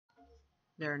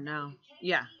There now.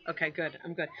 Yeah. Okay, good.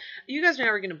 I'm good. You guys are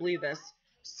never going to believe this.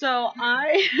 So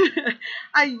I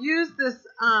I use this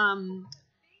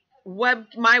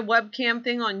my webcam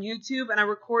thing on YouTube, and I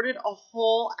recorded a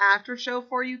whole after show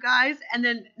for you guys, and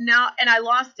I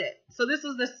lost it. So this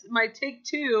is my take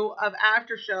 2 of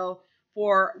after show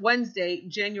for Wednesday,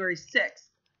 January 6th.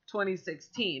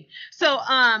 2016. So,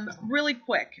 really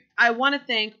quick, I want to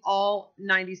thank all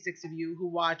 96 of you who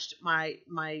watched my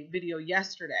video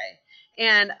yesterday.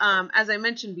 And as I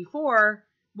mentioned before,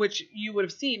 which you would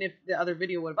have seen if the other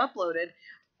video would have uploaded,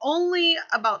 only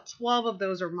about 12 of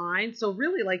those are mine. So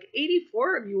really, like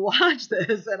 84 of you watch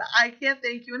this, and I can't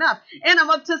thank you enough. And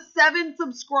I'm up to 7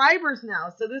 subscribers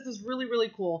now. So this is really, really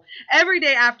cool. Every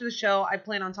day after the show, I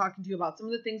plan on talking to you about some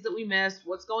of the things that we missed,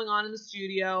 what's going on in the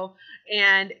studio.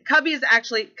 And Cubby's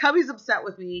upset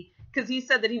with me because he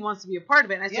said that he wants to be a part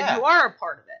of it. And I said, you are a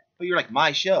part of it. But you're like,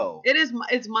 my show.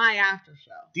 It's my after show.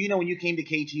 Do you know when you came to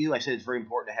KTU, I said it's very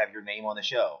important to have your name on the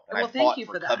show. And well, thank you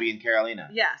for that. Cubby and Carolina.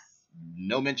 Yes.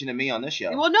 No mention of me on this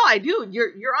show. Well, no, I do.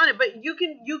 You're on it, but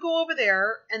you go over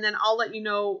there, and then I'll let you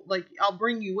know. Like, I'll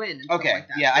bring you in. And okay. Stuff like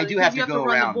that. Yeah, so I do have to go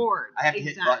run around. The board. I have to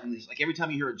hit buttons. Like every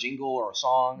time you hear a jingle or a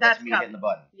song, that's me hitting the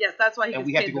button. Yes, that's why. And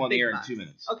we have to go on the air in 2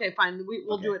 minutes. Okay, fine.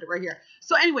 We'll do it right here.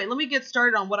 So anyway, let me get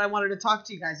started on what I wanted to talk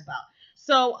to you guys about.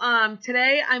 So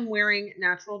today I'm wearing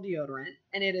natural deodorant,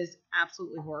 and it is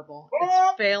absolutely horrible.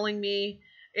 It's failing me.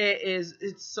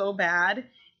 It's so bad.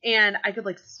 And I could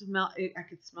smell it. I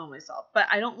could smell myself, but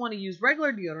I don't want to use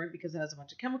regular deodorant because it has a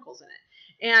bunch of chemicals in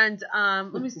it. And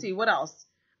let me see what else.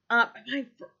 I'm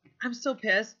so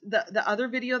pissed. The other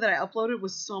video that I uploaded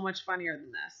was so much funnier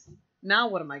than this. Now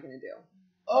what am I gonna do?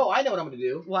 Oh, I know what I'm going to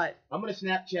do. What? I'm going to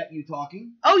Snapchat you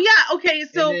talking. Oh, yeah. Okay.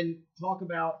 So. And then talk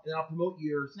about, and I'll promote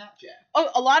your Snapchat. Oh,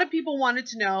 a lot of people wanted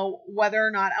to know whether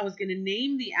or not I was going to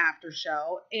name the after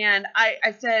show. And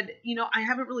I said, I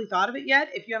haven't really thought of it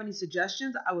yet. If you have any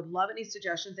suggestions, I would love any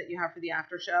suggestions that you have for the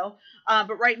after show.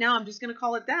 But right now, I'm just going to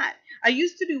call it that. I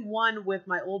used to do one with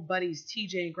my old buddies,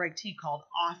 TJ and Greg T, called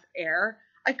Off Air.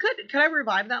 Could I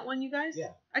revive that one, you guys?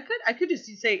 Yeah. I could just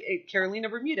say Carolina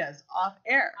Bermudez, Off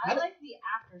Air. I like the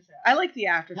after show. I like the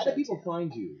after show. How do people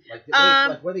find you?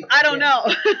 I don't know.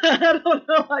 I don't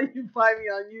know how you find me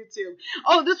on YouTube.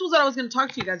 Oh, this was what I was going to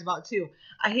talk to you guys about too.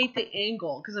 I hate the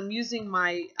angle because I'm using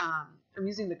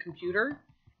the computer,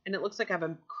 and it looks like I have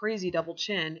a crazy double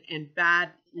chin and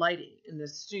bad lighting in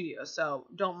this studio. So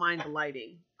don't mind the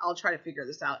lighting. I'll try to figure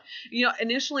this out.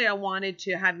 Initially I wanted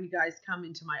to have you guys come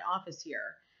into my office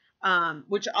here,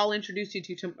 which I'll introduce you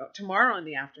to tomorrow on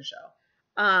the after show.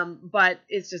 But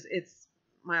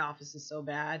my office is so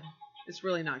bad. It's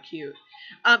really not cute.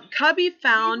 Cubby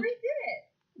found.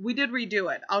 We did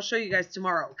redo it. I'll show you guys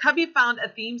tomorrow. Cubby found a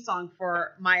theme song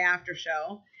for my after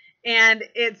show, and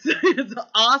it's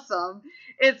awesome.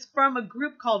 It's from a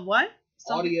group called what?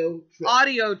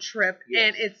 Audio Trip,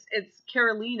 yes. And it's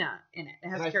Carolina in it. It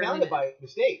has and Carolina. I found it by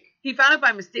mistake. He found it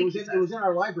by mistake. It was in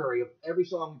our library of every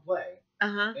song we play.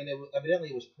 Uh-huh. And evidently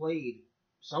it was played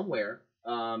somewhere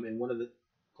in one of the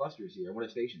clusters here, one of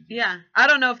the stations here. Yeah, I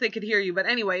don't know if they could hear you, but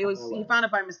anyway, he found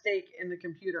it by mistake in the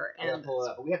computer. And pull it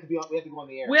up. But we have to go on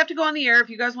the air. We have to go on the air.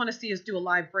 If you guys want to see us do a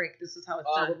live break, this is how it's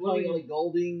done. We're playing Ellie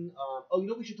Goulding. You know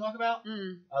what we should talk about?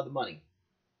 The money.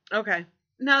 Okay.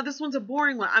 No, this one's a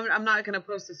boring one. I'm not going to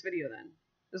post this video then.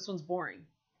 This one's boring.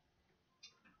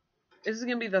 This is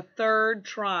going to be the third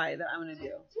try that I'm going to do.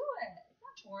 Do it. It's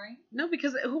not boring. No,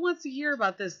 because who wants to hear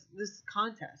about this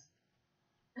contest?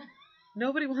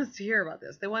 Nobody wants to hear about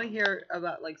this. They want to hear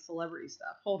about celebrity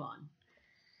stuff. Hold on.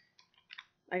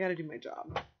 I got to do my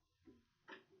job.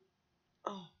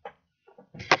 Oh.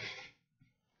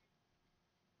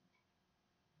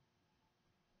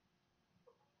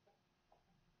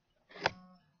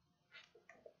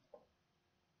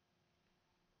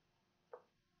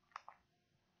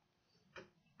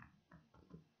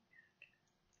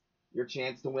 Your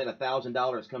chance to win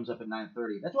 $1,000 comes up at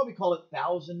 9:30. That's why we call it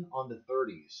 1,000 on the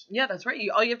 30s. Yeah, that's right.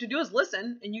 All you have to do is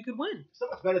listen, and you could win. So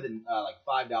much better than $5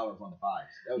 on the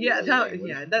fives.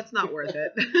 Yeah, that's not worth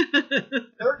it.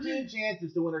 13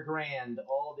 chances to win a grand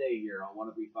all day here on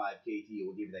 103.5 KT.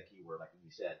 We'll give you that keyword, like we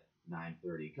said,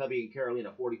 9:30. Cubby and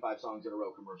Carolina, 45 songs in a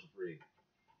row, commercial free.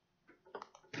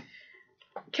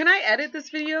 Can I edit this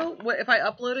video? If I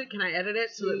upload it, can I edit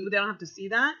it so that they don't have to see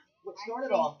that? What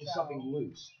started off as something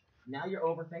loose. Now you're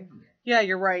overthinking it. Yeah,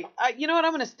 you're right. You know what?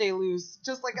 I'm going to stay loose,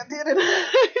 just like I did in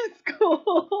high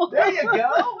school. There you go.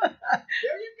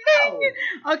 There you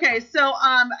go. Okay, so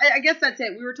I guess that's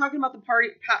it. We were talking about the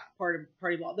party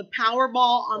ball, the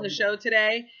Powerball on the show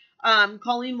today.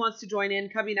 Colleen wants to join in.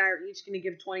 Cubby and I are each going to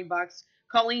give $20.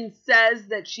 Colleen says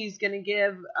that she's going to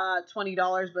give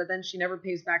 $20, but then she never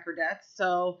pays back her debts.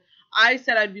 So I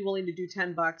said I'd be willing to do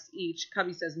 $10 each.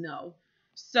 Cubby says no.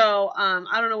 So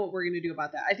I don't know what we're going to do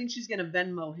about that. I think she's going to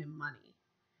Venmo him money.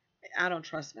 I don't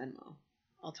trust Venmo.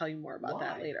 I'll tell you more about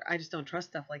that later. I just don't trust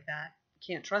stuff like that.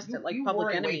 Can't trust it. Like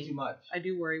Public Enemy. Way too much. I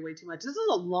do worry way too much. This is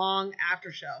a long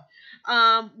after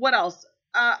show. What else?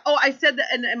 I said that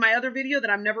in my other video that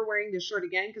I'm never wearing this shirt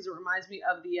again because it reminds me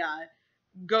of the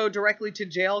go directly to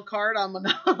jail card on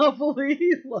Monopoly.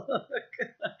 Look.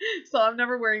 So I'm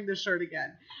never wearing this shirt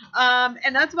again.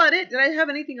 And that's about it. Did I have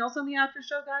anything else on the after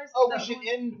show, guys? Oh, we should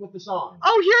end with the song.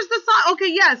 Oh, here's the song.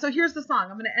 Okay, yeah. So here's the song.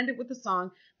 I'm going to end it with the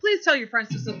song. Please tell your friends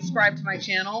to subscribe to my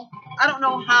channel. I don't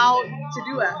know how to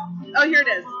do it. Oh, here it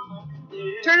is.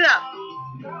 Turn it up.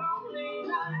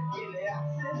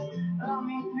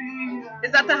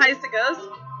 Is that the highest it goes?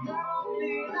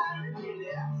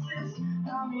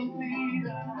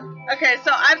 Okay,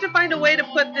 so I have to find a way to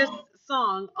put this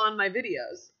song on my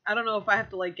videos. I don't know if I have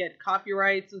to like get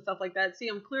copyrights and stuff like that. See,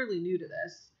 I'm clearly new to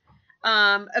this.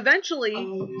 Eventually,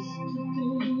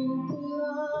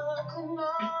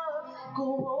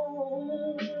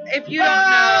 if you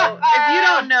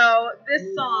don't know,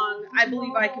 this song, I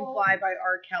Believe I Can Fly by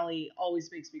R. Kelly,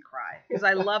 always makes me cry because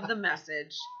I love the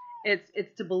message.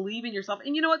 It's to believe in yourself.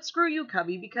 And you know what? Screw you,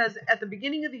 Cubby, because at the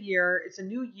beginning of the year, it's a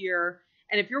new year.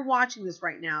 And if you're watching this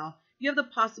right now, you have the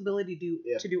possibility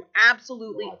to do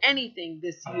absolutely anything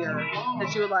this year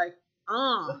that you would like.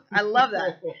 I love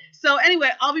that. So anyway,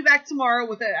 I'll be back tomorrow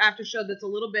with an after show that's a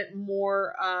little bit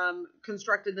more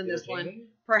constructed than this one.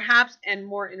 Perhaps, and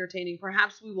more entertaining.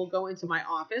 Perhaps we will go into my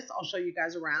office. I'll show you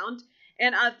guys around.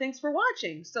 And thanks for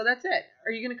watching. So that's it.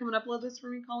 Are you going to come and upload this for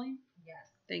me, Colleen? Yes.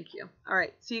 Thank you. All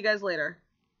right. See you guys later.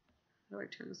 How do I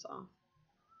turn this off?